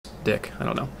dick. I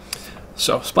don't know.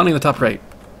 So, spawning in the top right.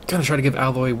 Gonna try to give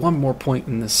AlloyE one more point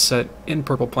in this set. In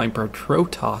purple playing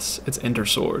Protoss, it's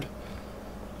EnderSword.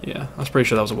 Yeah, I was pretty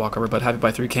sure that was a walkover, but Happy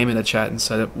by 3 came in the chat and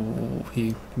said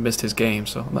he missed his game,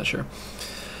 so I'm not sure.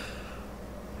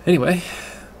 Anyway,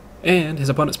 and his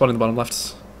opponent spawning in the bottom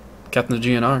left. Captain of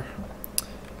GnR.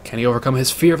 Can he overcome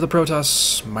his fear of the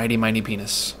Protoss? Mighty, mighty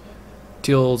penis.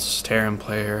 Teal's Terran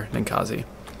player, Ninkazi.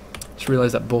 Just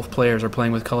realized that both players are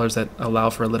playing with colors that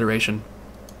allow for alliteration.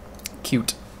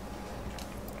 Cute.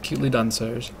 Cutely done,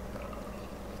 sirs.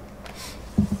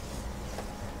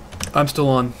 I'm still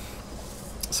on.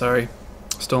 Sorry.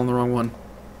 Still on the wrong one.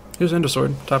 Here's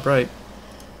EnderSword, top right.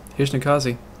 Here's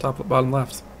Ninkazi, bottom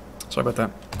left. Sorry about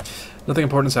that. Nothing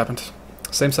important has happened.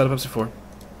 Same setup as before.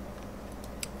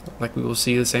 Like we will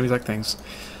see the same exact things.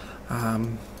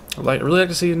 I'd really like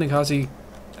to see Ninkazi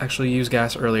actually use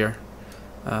gas earlier.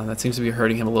 That seems to be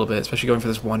hurting him a little bit, especially going for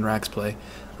this one Rax play.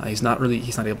 He's not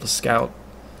able to scout.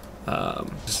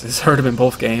 It's hurt him in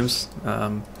both games.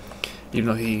 Even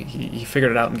though he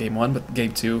figured it out in game 1, but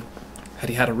game 2, had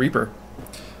he had a Reaper,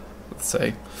 let's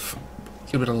say,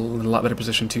 he would have been in a lot better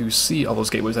position to see all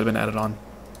those gateways that have been added on.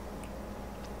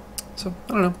 So,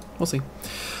 I don't know. We'll see.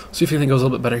 See if anything goes a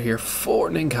little bit better here for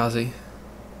Ninkazi.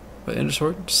 But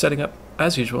EnderSword setting up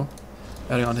as usual,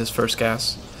 adding on his first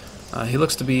gas. He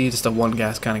looks to be just a one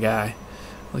gas kind of guy,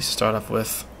 at least to start off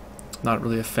with. Not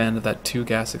really a fan of that 2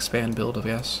 gas expand build of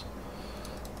gas.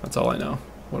 That's all I know.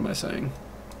 What am I saying?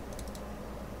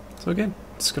 So again,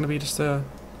 it's going to be just a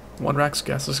 1 Rax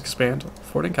gasless expand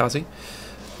for Ninkazi,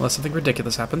 unless something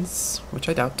ridiculous happens, which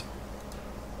I doubt.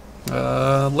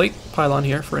 Late pylon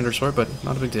here for EnderSword, but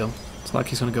not a big deal. It's not like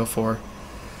he's going to go for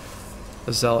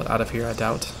a Zealot out of here, I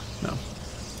doubt. No.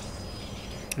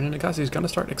 And Ninkazi's going to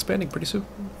start expanding pretty soon.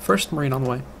 First Marine on the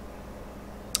way.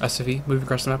 SCV moving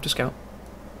across the map to scout.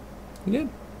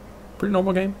 Again, pretty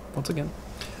normal game, once again.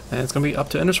 And it's going to be up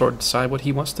to EnderSword to decide what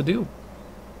he wants to do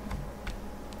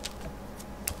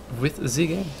with the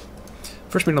game.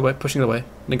 First Marine on the way, pushing it away.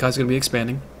 Ninkazi's going to be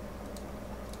expanding.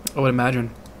 I would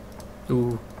imagine.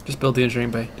 Ooh, just build the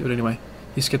engineering bay. Do it anyway.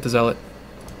 He skipped the Zealot.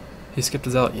 He skipped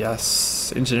the Zealot.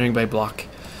 Yes. Engineering bay block.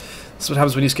 This is what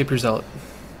happens when you skip your Zealot.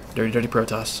 Dirty, dirty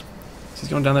Protoss. So he's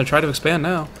going down there to try to expand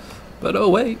now. But oh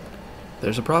wait.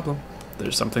 There's a problem.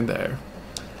 There's something there.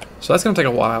 So that's going to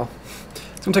take a while.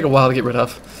 It's going to take a while to get rid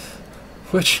of.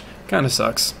 Which kind of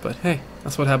sucks. But hey,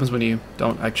 that's what happens when you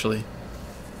don't actually...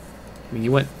 I mean,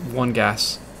 you went 1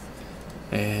 gas.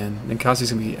 And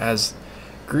Ninkazi's going to be as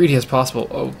greedy as possible.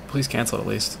 Oh, please cancel it at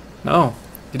least. No.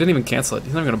 He didn't even cancel it.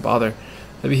 He's not even going to bother.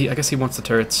 Maybe I guess he wants the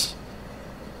turrets.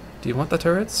 Do you want the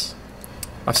turrets?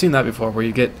 I've seen that before, where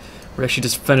you actually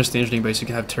just finish the engineering base, you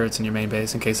can have turrets in your main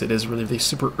base in case it is really the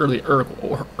super early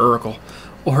Oracle.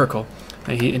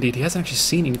 And he hasn't actually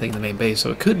seen anything in the main base,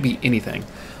 so it could be anything.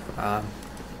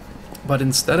 But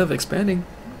instead of expanding,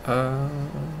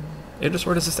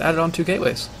 EnderSword has just added on 2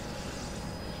 gateways.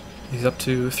 He's up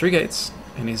to 3 gates,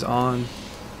 and he's on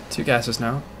 2 gases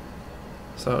now.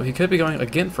 So he could be going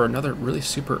again for another really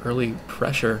super early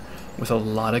pressure with a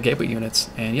lot of gateway units.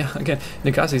 And yeah, again,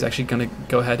 Ninkazi is actually going to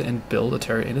go ahead and build a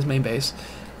turret in his main base.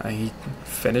 He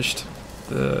finished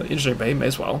the engineering bay, may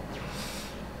as well.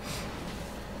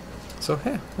 So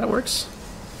yeah, that works.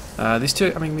 These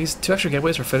two extra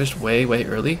gateways were finished way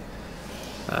early.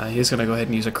 He's going to go ahead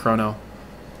and use a chrono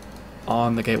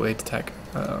on the gateway to tech,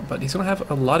 but he's going to have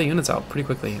a lot of units out pretty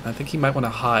quickly. I think he might want to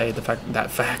hide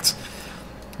that fact.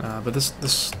 But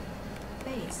this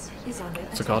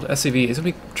what's it called? SCV is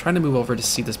going to be trying to move over to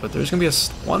see this, but there's going to be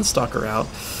a 1 stalker out.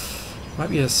 Might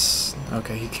be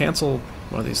okay, he canceled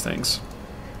one of these things.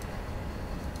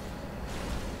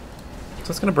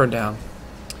 So it's going to burn down.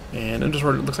 And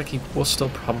EnderSword looks like he will still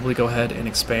probably go ahead and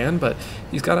expand, but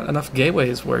he's got enough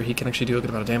gateways where he can actually do a good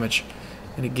amount of damage.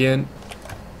 And again,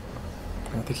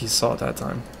 I don't think he saw it that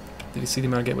time. Did he see the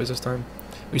amount of gateways this time?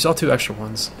 We saw 2 extra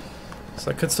ones. So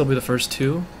that could still be the first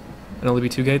 2 and only be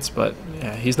 2 gates, but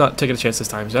yeah, he's not taking a chance this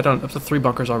time. He's got up to 3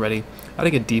 bunkers already. I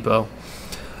think a depot.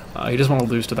 He doesn't want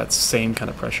to lose to that same kind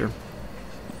of pressure.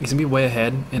 He's going to be way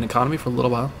ahead in economy for a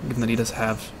little while, given that he does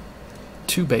have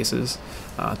 2 bases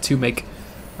to make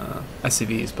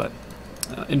SCVs, but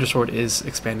EnderSword is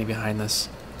expanding behind this.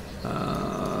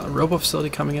 Robo facility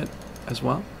coming in as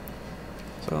well.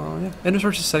 So yeah,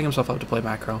 EnderSword's just setting himself up to play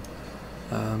macro.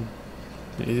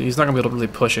 He's not going to be able to really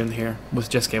push in here with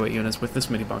just gateway units with this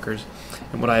many bunkers,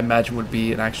 and what I imagine would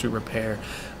be an actual repair.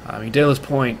 I mean, Dayla's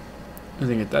point, I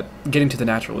think that getting to the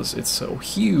natural it's so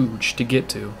huge to get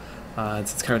to.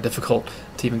 It's kind of difficult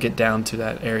to even get down to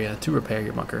that area to repair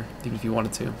your bunker, even if you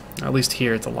wanted to. At least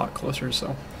here it's a lot closer,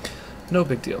 so no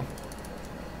big deal.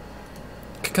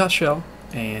 concuss shell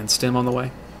and stim on the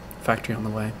way, factory on the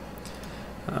way.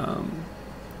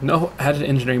 No added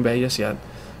engineering bay just yet,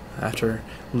 after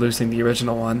losing the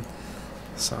original one.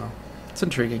 So it's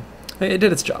intriguing. It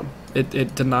did its job.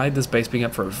 It denied this base being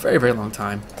up for a very, very long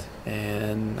time,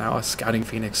 and now a scouting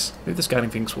phoenix. Maybe the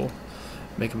scouting phoenix will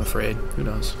make him afraid. Who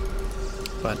knows?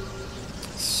 But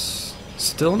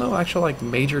still no actual like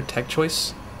major tech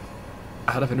choice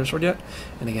out of EnderSword yet.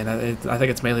 And again, I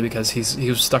think it's mainly because he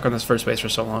was stuck on this first base for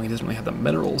so long. He doesn't really have the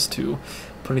minerals to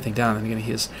put anything down. And again,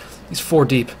 he's 4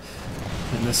 deep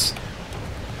in this.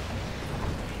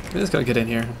 We just gotta get in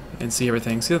here and see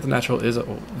everything. See that the natural is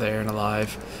there and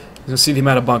alive. You're gonna see the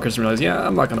amount of bunkers and realize, yeah,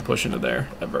 I'm not gonna push into there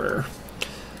ever.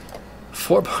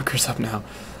 4 bunkers up now.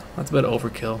 That's a bit of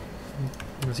overkill.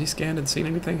 Has he scanned and seen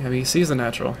anything? I mean, he sees the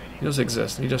natural. He knows it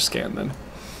exists. He just scanned then.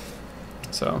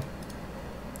 So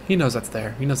he knows that's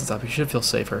there. He knows it's up. He should feel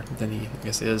safer than he, I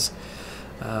guess, is.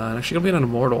 And actually, gonna be an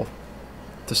immortal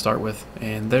to start with.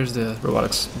 And there's the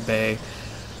robotics bay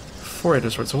for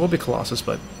EnderSword. So we'll be Colossus,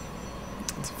 but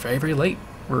it's very, very late.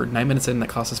 We're 9 minutes in. The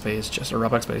Colossus bay is just, or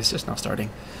robotics bay is just now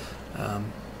starting.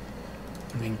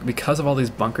 I mean, because of all these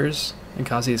bunkers,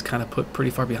 Ninkazi is kind of put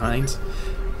pretty far behind.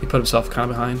 He put himself kind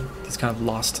of behind. He's kind of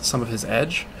lost some of his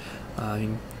edge.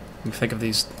 You think of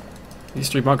these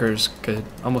 3 bunkers could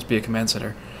almost be a command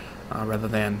center rather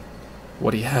than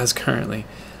what he has currently.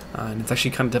 And it's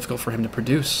actually kind of difficult for him to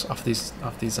produce off these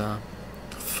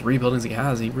 3 buildings he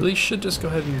has. He really should just go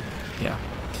ahead and, yeah.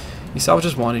 He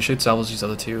salvages 1, he should salvage these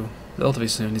other 2 relatively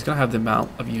soon. He's going to have the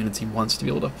amount of units he wants to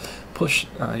be able to push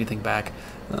anything back.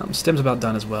 Stim's about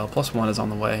done as well. +1 is on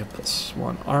the way.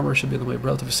 +1 armor should be on the way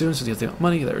relatively soon, so he has the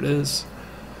money. There it is.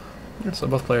 Yeah, so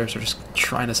both players are just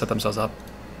trying to set themselves up.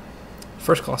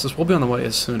 First Colossus will be on the way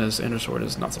as soon as EnderSword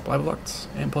is not supply blocked,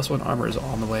 and +1 armor is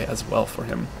on the way as well for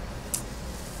him.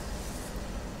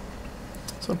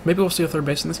 So maybe we'll see a 3rd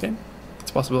base in this game.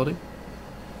 It's a possibility.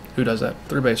 Who does that?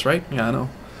 3rd base, right? Yeah, I know.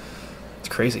 It's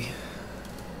crazy.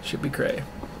 Should be cray.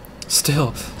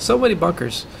 Still, so many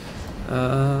bunkers.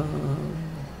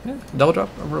 Yeah, double drop.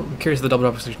 I'm curious if the double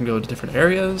drop can go to different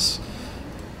areas.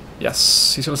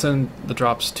 Yes, he's going to send the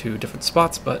drops to different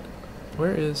spots, but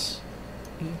where is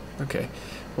he? Okay.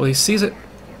 Well, he sees it.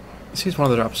 He sees one of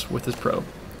the drops with his probe.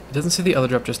 He doesn't see the other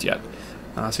drop just yet.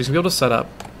 So he's going to be able to set up,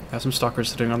 have some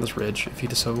stalkers sitting on this ridge if he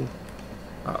just so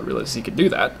realizes he could do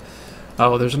that.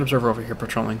 Oh, there's an observer over here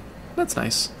patrolling. That's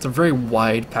nice. It's a very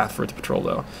wide path for it to patrol,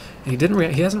 though. And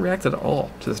he hasn't reacted at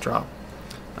all to this drop.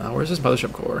 Where's his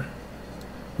mothership core?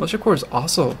 Mothership core is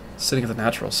also sitting at the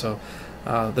natural, so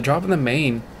the drop in the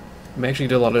main may actually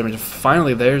do a lot of damage.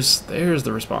 Finally, there's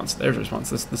the response. There's the response.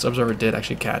 This observer did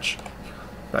actually catch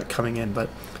that coming in, but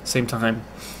at the same time,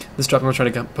 this drop will try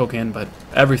to poke in, but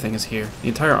everything is here. The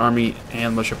entire army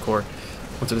and mothership core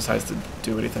once it decides to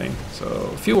do anything.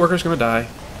 So a few workers going to die.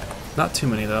 Not too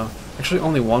many, though. Actually,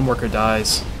 only 1 worker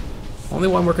dies. Only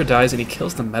 1 worker dies, and he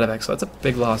kills the medevac, so that's a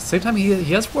big loss. At the same time, he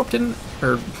has warped in,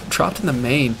 or dropped in the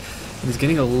main, and he's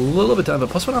getting a little bit done, but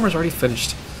 +1 armor is already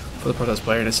finished for the Protoss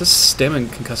player, and it's just stim and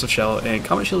concussive shell, and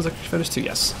combat shield is actually finished too,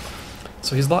 yes.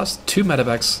 So he's lost 2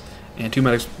 medevacs and 2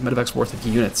 medevacs worth of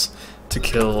units to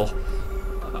kill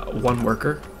 1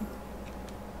 worker.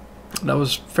 That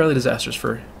was fairly disastrous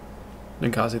for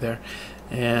Ninkazi there,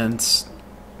 and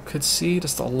could see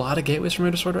just a lot of gateways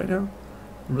from EnderSword right now.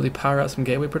 Really power out some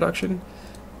gateway production.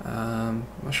 I'm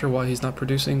not sure why he's not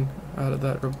producing out of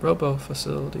that robo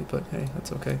facility, but hey,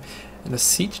 that's okay. And the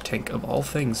siege tank of all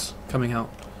things coming out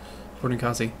for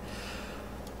Ninkazi.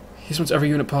 He just wants every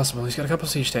unit possible. He's got a couple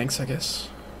siege tanks, I guess.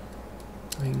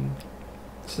 I mean,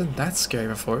 this isn't that scary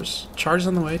of a force. Charge is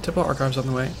on the way, typical archives on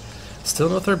the way. Still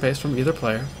no 3rd base from either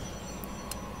player.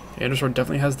 EnderSword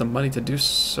definitely has the money to do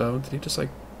so. Did he just like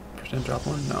drop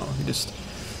 1? No, he just...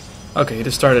 Okay, he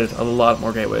just started a lot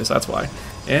more gateways, that's why.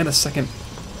 And a 2nd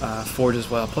forge as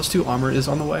well. +2 armor is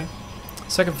on the way.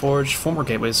 2nd forge, 4 more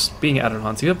gateways being added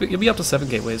on. So you'll be up to 7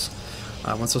 gateways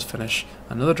once those finish.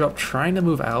 Another drop trying to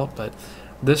move out, but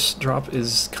this drop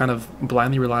is kind of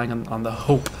blindly relying on the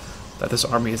hope that this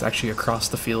army is actually across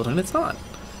the field, and it's not.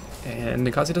 And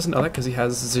Ninkazi doesn't know that because he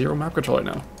has 0 map control right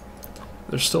now.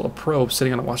 There's still a probe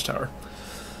sitting on a watchtower.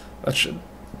 That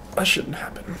shouldn't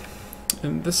happen.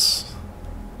 And this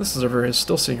observer is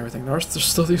still seeing everything. There's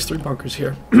still these 3 bunkers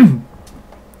here.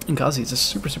 Ninkazi is just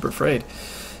super afraid.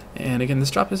 And again, this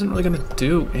drop isn't really going to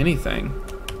do anything.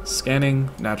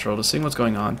 Scanning natural, just seeing what's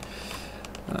going on.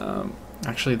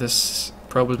 Actually, this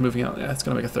probe is moving out. Yeah, it's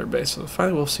going to make a 3rd base. So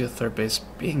finally we'll see a 3rd base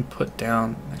being put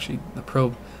down. Actually, the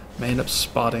probe may end up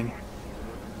spotting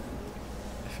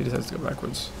if he decides to go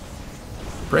backwards.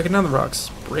 Breaking down the rocks.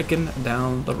 Breaking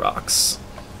down the rocks.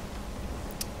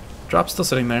 Drop's still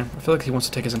sitting there. I feel like he wants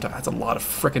to take his entire... That's a lot of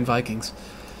frickin' Vikings.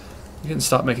 You can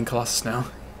stop making Colossus now.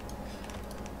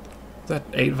 Is that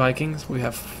 8 Vikings? We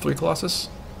have 3 Colossus?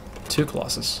 2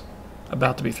 Colossus.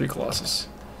 About to be 3 Colossus.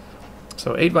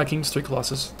 So 8 Vikings, 3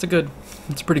 Colossus. It's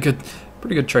a pretty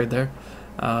good trade there.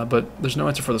 But there's no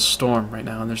answer for the Storm right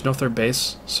now, and there's no third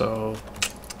base, so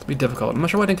it'll be difficult. I'm not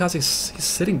sure why Ninkazi's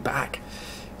sitting back.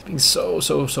 He's being so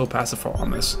passive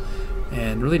on this,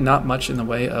 and really not much in the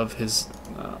way of his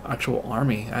actual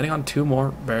army. Adding on 2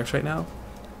 more barracks right now,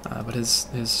 but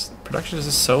his production is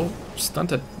just so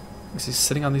stunted because he's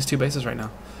sitting on these 2 bases right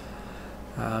now.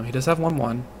 He does have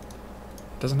 1-1.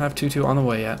 Doesn't have 2-2 on the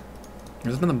way yet.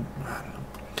 There's been I don't know.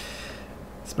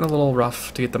 It's been a little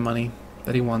rough to get the money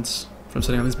that he wants from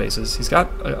sitting on these bases. He's got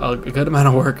a good amount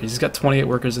of workers. He's got 28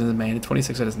 workers in his main and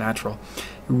 26 at his natural.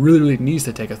 He really needs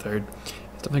to take a third.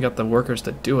 He's definitely got the workers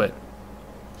to do it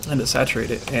and to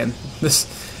saturate it. And this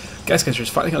Geist Catcher is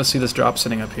finally going to see this drop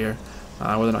sitting up here.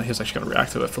 Whether or not he's actually going to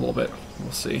react to it for a little bit,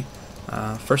 we'll see.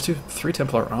 First 3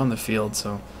 Templar are on the field,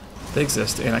 so they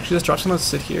exist. And actually this drop's going to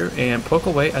sit here and poke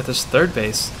away at this third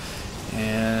base.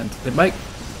 And they might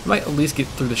at least get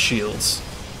through the shields.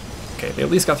 Okay, they at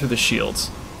least got through the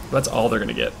shields. That's all they're going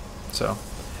to get. So,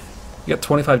 you got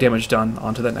 25 damage done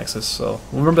onto that Nexus. So,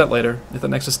 we'll remember that later. If the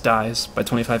Nexus dies by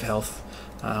 25 health,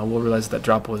 we'll realize that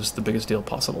drop was the biggest deal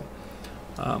possible.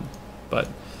 But,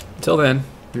 until then,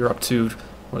 we were up to,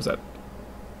 what is that?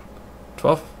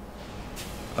 12?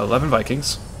 11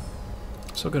 Vikings.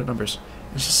 So good at numbers.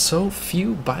 There's just so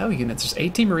few bio units. There's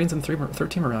 18 Marines and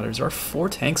 13 Marauders. There are 4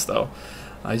 tanks, though.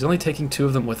 He's only taking 2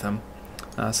 of them with him.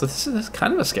 So this is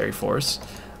kind of a scary force.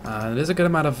 It is a good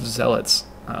amount of Zealots.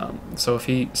 So if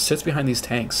he sits behind these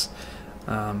tanks,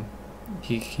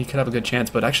 he could have a good chance.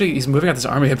 But actually, he's moving out this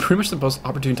army at pretty much the most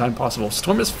opportune time possible.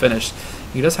 Storm is finished.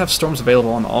 He does have Storms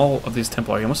available on all of these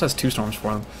Templar. He almost has 2 Storms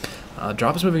for them.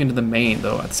 Drop is moving into the main,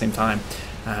 though, at the same time.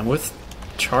 And with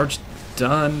charge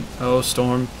done... Oh,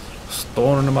 Storm.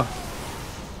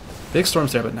 Big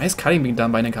Storms there, but nice kiting being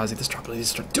done by Ninkazi. This drop needs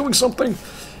to start doing something.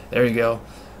 There you go.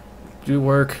 Do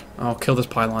work. Oh, kill this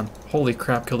pylon. Holy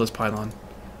crap, kill this pylon.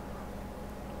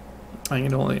 I mean,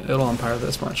 it'll umpire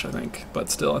this much, I think, but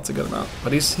still, that's a good amount.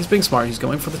 But he's being smart. He's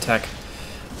going for the tech.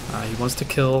 He wants to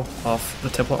kill off the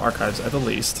Templar Archives at the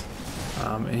least,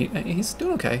 and he's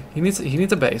doing okay. He needs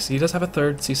a base. He does have a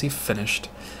 3rd CC finished.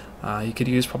 He could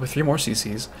use probably 3 more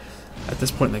CCs at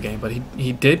this point in the game, but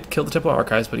he did kill the Templar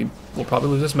Archives, but he will probably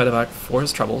lose his medevac for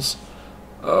his troubles.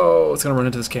 Oh, it's gonna run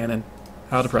into this cannon.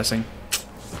 How depressing.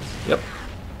 Yep.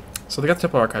 So they got the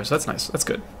Templar Archives, so that's nice. That's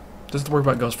good. Doesn't have to worry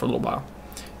about Ghost for a little while.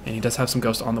 And he does have some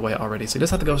Ghost on the way already. So he does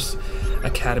have the Ghost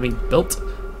Academy built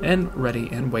and ready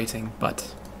and waiting.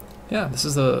 But yeah, this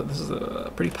is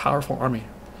a pretty powerful army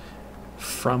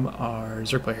from our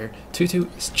Zerg player here.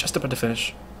 2-2 is just about to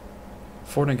finish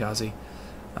for Ninkazi.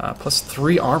 Plus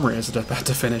 3 armor is about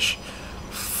to finish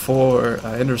for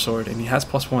EnderSword, and he has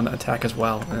 +1 attack as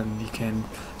well, and he can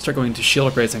start going to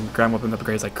shield upgrades and ground weapon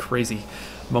upgrades like crazy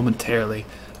momentarily.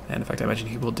 And in fact, I imagine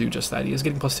he will do just that. He is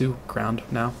getting +2 ground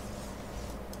now.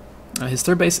 His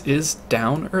 3rd base is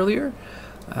down earlier,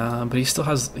 but he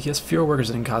has fewer workers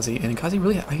than Ninkazi, and Ninkazi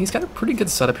really he's got a pretty good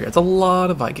setup here. It's a lot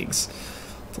of Vikings.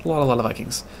 It's a lot of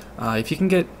Vikings. If you can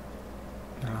get,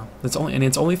 I don't know,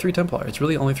 it's only 3 Templar. It's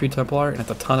really only 3 Templar, and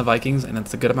it's a ton of Vikings, and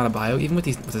it's a good amount of bio, even with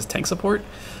his tank support.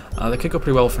 That could go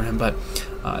pretty well for him. But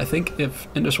I think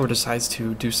if EnderSword decides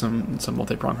to do some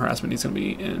multi-prong harassment, he's going to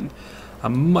be in a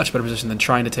much better position than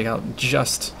trying to take out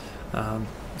just,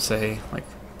 say, like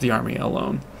the army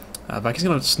alone. Vikings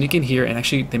going to sneak in here, and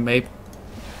actually they're going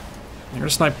to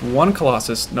snipe 1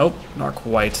 Colossus. Nope, not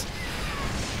quite.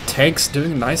 Tanks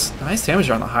doing nice damage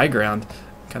on the high ground.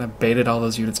 Kind of baited all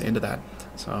those units into that.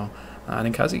 So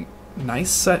Ninkazi, nice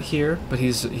set here, but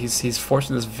he's forced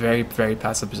in this very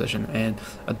passive position, and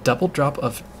a double drop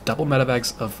of double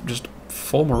medevacs of just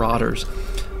full Marauders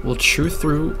will chew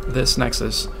through this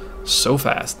Nexus so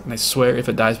fast. And I swear, if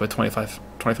it dies by 25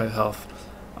 health,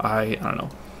 I don't know.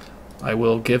 I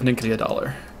will give Ninkazi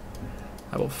 $1.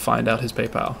 I will find out his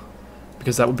PayPal,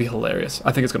 because that would be hilarious.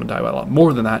 I think it's going to die by a lot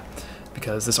more than that,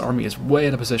 because this army is way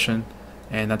out of position,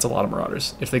 and that's a lot of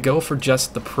Marauders. If they go for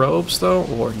just the probes, though,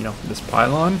 or, you know, this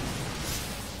pylon,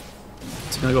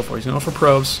 what's he going to go for? He's going to go for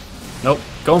probes. Nope,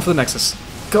 going for the Nexus.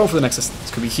 Going for the Nexus. This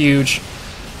could be huge.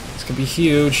 This could be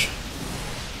huge.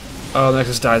 Oh, the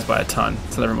Nexus dies by a ton,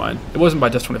 so never mind. It wasn't by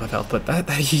just 25 health, but that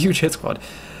huge hit squad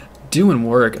doing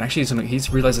work. And actually, he's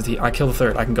realized that I killed the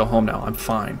 3rd. I can go home now. I'm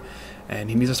fine. And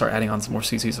he needs to start adding on some more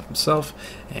CCs of himself,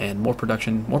 and more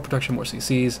production, more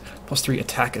CCs. +3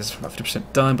 attack is about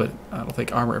 50% done, but I don't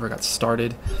think armor ever got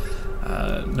started.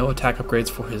 No attack upgrades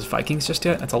for his Vikings just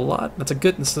yet. That's a lot. That's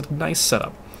a nice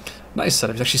setup. Nice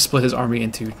setup. He's actually split his army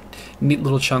into neat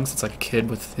little chunks. It's like a kid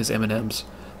with his M&Ms,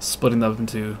 splitting them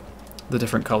into the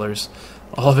different colors.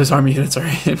 All of his army units are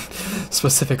in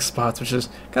specific spots, which is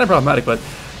kind of problematic, but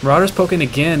Marauders poke in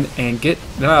again and get...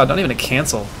 No, not even a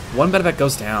cancel. One medevac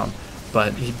goes down,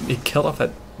 but he killed off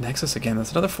that Nexus again.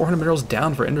 That's another 400 minerals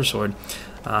down for EnderSword.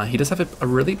 He does have a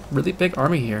really, really big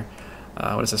army here.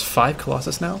 What is this, 5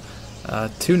 Colossus now?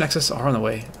 2 Nexus are on the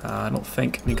way. I don't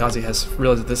think Ninkazi has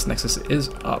realized that this Nexus is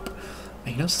up.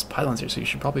 He knows his pylon's here, so you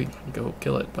should probably go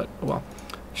kill it, but oh well.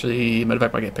 Actually,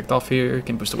 medevac might get picked off here.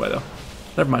 Can boost away, though.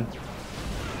 Never mind.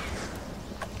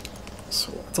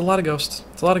 So, it's a lot of ghosts.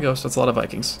 It's a lot of ghosts. It's a lot of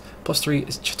Vikings. +3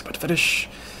 is just about to finish.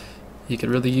 You could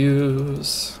really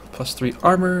use +3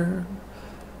 armor.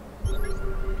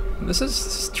 And this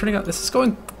is turning out. This is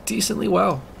going decently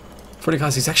well. For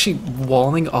Ninkazi, he's actually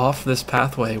walling off this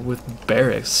pathway with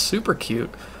barracks. Super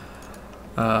cute.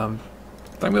 Not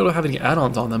gonna be able to have any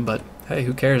add-ons on them, but hey,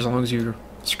 who cares as long as you're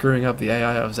screwing up the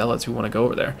AI of zealots who want to go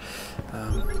over there.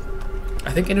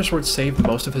 I think EnderSword saved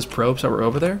most of his probes that were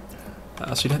over there.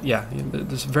 So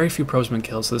there's very few probesman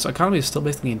kills, so this economy is still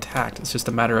basically intact. It's just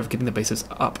a matter of getting the bases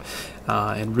up.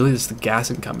 And really, the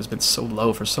gas income has been so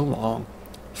low for so long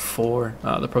for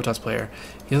the Protoss player.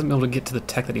 He hasn't been able to get to the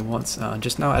tech that he wants.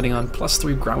 Just now adding on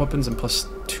 +3 ground weapons and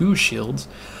 +2 shields.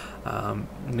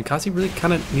 Ninkazi really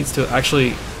kind of needs to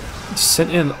actually send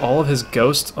in all of his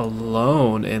ghosts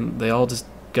alone, and they all just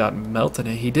got melted.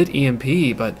 And he did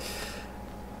EMP, but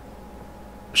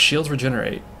shields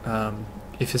regenerate.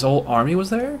 If his whole army was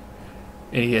there,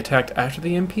 and he attacked after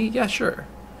the EMP, yeah, sure.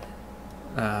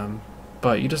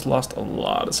 But you just lost a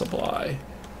lot of supply.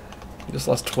 You just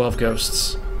lost 12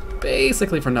 ghosts,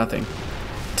 basically for nothing.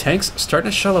 Tanks starting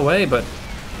to shell away, but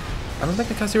I don't think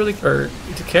Ninkazi really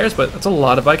cares. But that's a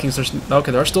lot of Vikings.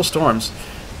 Okay, there are still storms.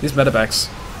 These medevacs.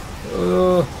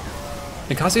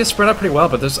 Ninkazi is spread out pretty well,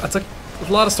 but there's a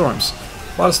lot of storms.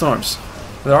 A lot of storms.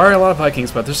 There are a lot of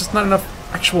Vikings, but there's just not enough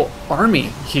actual army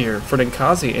here for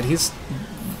Ninkazi, and he's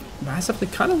massively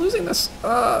kind of losing this.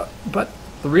 But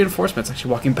the reinforcements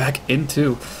actually walking back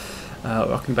into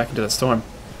that storm.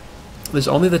 There's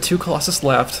only the 2 Colossus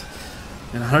left,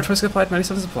 and 120 supply,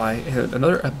 97 supply. And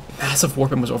another massive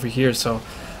warping was over here, so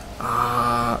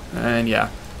and yeah,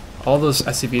 all those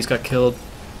SCVs got killed,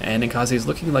 and Ninkazi is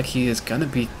looking like he is gonna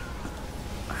be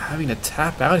having to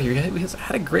tap out here. He has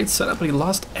had a great setup, but he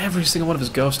lost every single one of his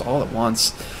ghosts all at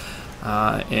once.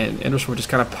 And EnderSword just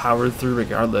kind of powered through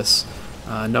regardless,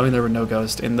 knowing there were no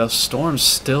ghosts, and the storms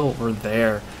still were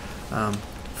there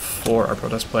for our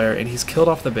Protoss player, and he's killed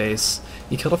off the base.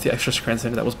 He killed off the extra Scran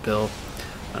Center that was built.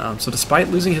 So despite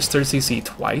losing his 3rd CC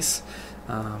twice,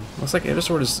 looks like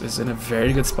EnderSword is in a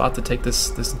very good spot to take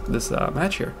this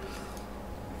match here.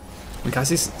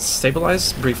 Ninkazi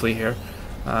stabilized briefly here.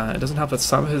 It doesn't help that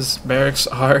some of his barracks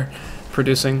are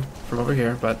producing from over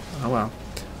here, but oh wow.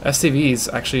 SCVs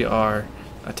actually are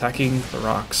attacking the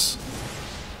rocks.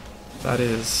 That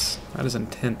is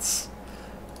intense.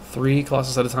 3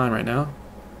 Colossus at a time right now.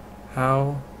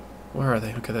 Where are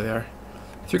they? Okay, there they are.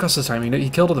 3 Colossus at a time. He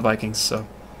killed all the Vikings, so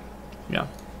yeah.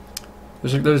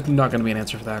 There's not going to be an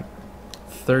answer for that.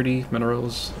 30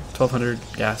 minerals, 1200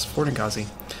 gas for Ninkazi.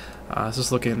 This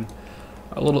is looking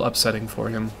a little upsetting for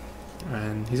him,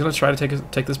 and he's going to try to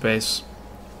take this base,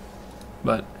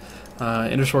 but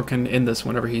EnderSword can end this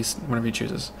whenever he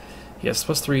chooses. He has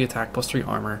 +3 attack, +3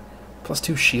 armor,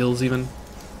 +2 shields even.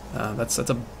 That's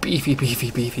a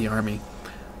beefy army.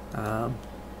 And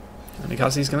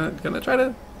Ninkazi's gonna try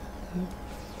to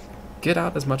get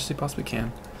out as much as he possibly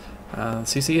can.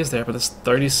 CC is there, but it's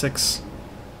 36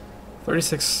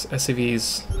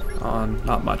 SCVs on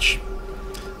not much.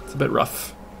 It's a bit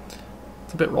rough.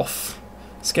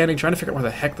 Scanning, trying to figure out where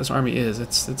the heck this army is.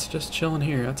 It's just chilling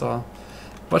here, that's all.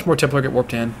 Much more Templar get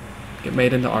warped in, get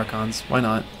made into Archons. Why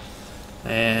not?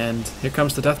 And here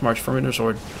comes the Death March from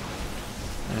EnderSword.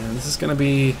 And this is gonna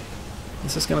be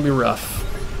rough.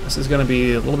 This is gonna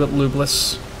be a little bit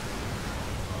lubeless.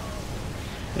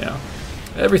 Yeah.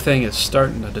 Everything is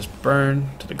starting to just burn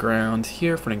to the ground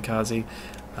here for Ninkazi.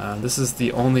 This is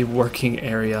the only working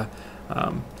area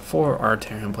for our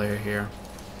Terran player here.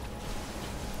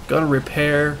 Gonna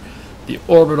repair the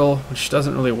orbital, which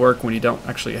doesn't really work when you don't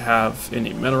actually have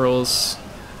any minerals.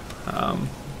 And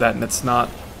it's not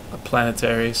a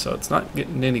planetary, so it's not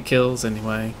getting any kills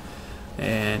anyway.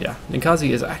 And yeah, Ninkazi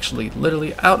is actually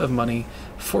literally out of money.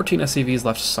 14 SCVs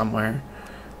left somewhere.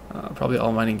 Probably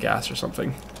all mining gas or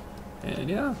something. And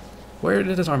yeah, where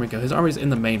did his army go? His army's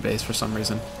in the main base for some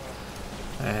reason.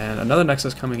 And another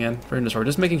Nexus coming in for EnderSword,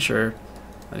 just making sure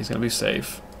that he's going to be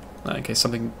safe. in case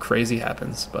something crazy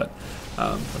happens. But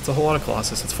that's a whole lot of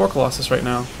Colossus. It's 4 Colossus right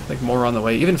now. I think more are on the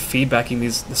way. Even feedbacking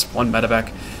this one medevac.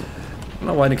 I don't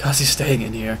know why Ninkazi's staying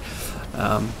in here.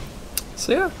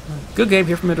 So yeah, good game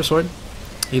here from EnderSword.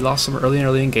 He lost some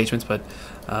early engagements, but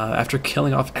after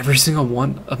killing off every single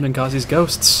one of Ninkazi's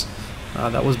ghosts,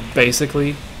 that was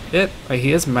basically it.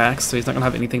 He is maxed, so he's not going to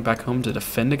have anything back home to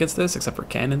defend against this, except for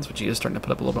cannons, which he is starting to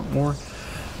put up a little bit more.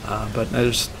 But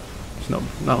there's no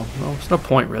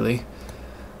point, really.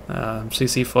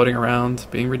 CC floating around,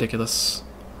 being ridiculous.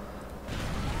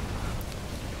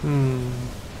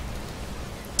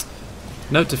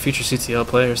 Note to future CTL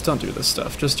players, don't do this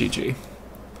stuff. Just GG.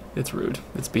 It's rude.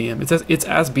 It's BM. It's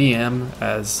as BM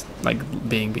as like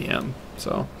being BM.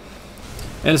 So,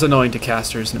 and it's annoying to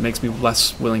casters, and it makes me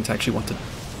less willing to actually want to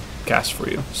cast for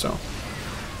you. So,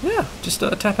 yeah, just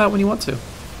tap out when you want to.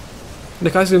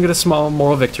 Ninkazi's gonna get a small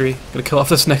moral victory. Gonna kill off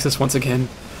this Nexus once again.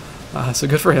 So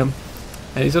good for him.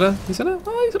 And he's gonna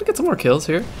get some more kills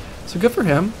here. So good for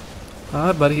him.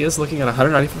 But he is looking at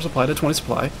 194 supply to 20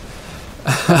 supply.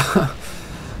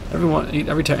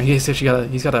 Every time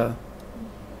he's got a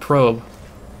probe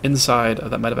inside of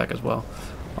that medevac as well.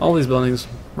 All these buildings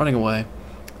running away.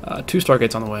 2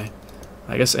 Stargates on the way.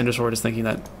 I guess EnderSword is thinking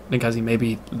that Ninkazi may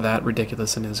be that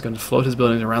ridiculous and is going to float his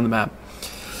buildings around the map.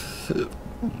 I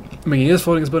mean, he is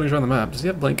floating his buildings around the map. Does he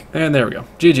have blink? And there we go.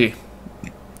 GG.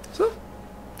 So,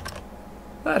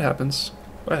 that happens.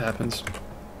 That happens. So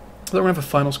we're going to have a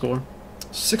final score.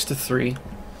 6-3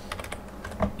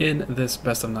 in this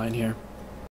best of 9 here.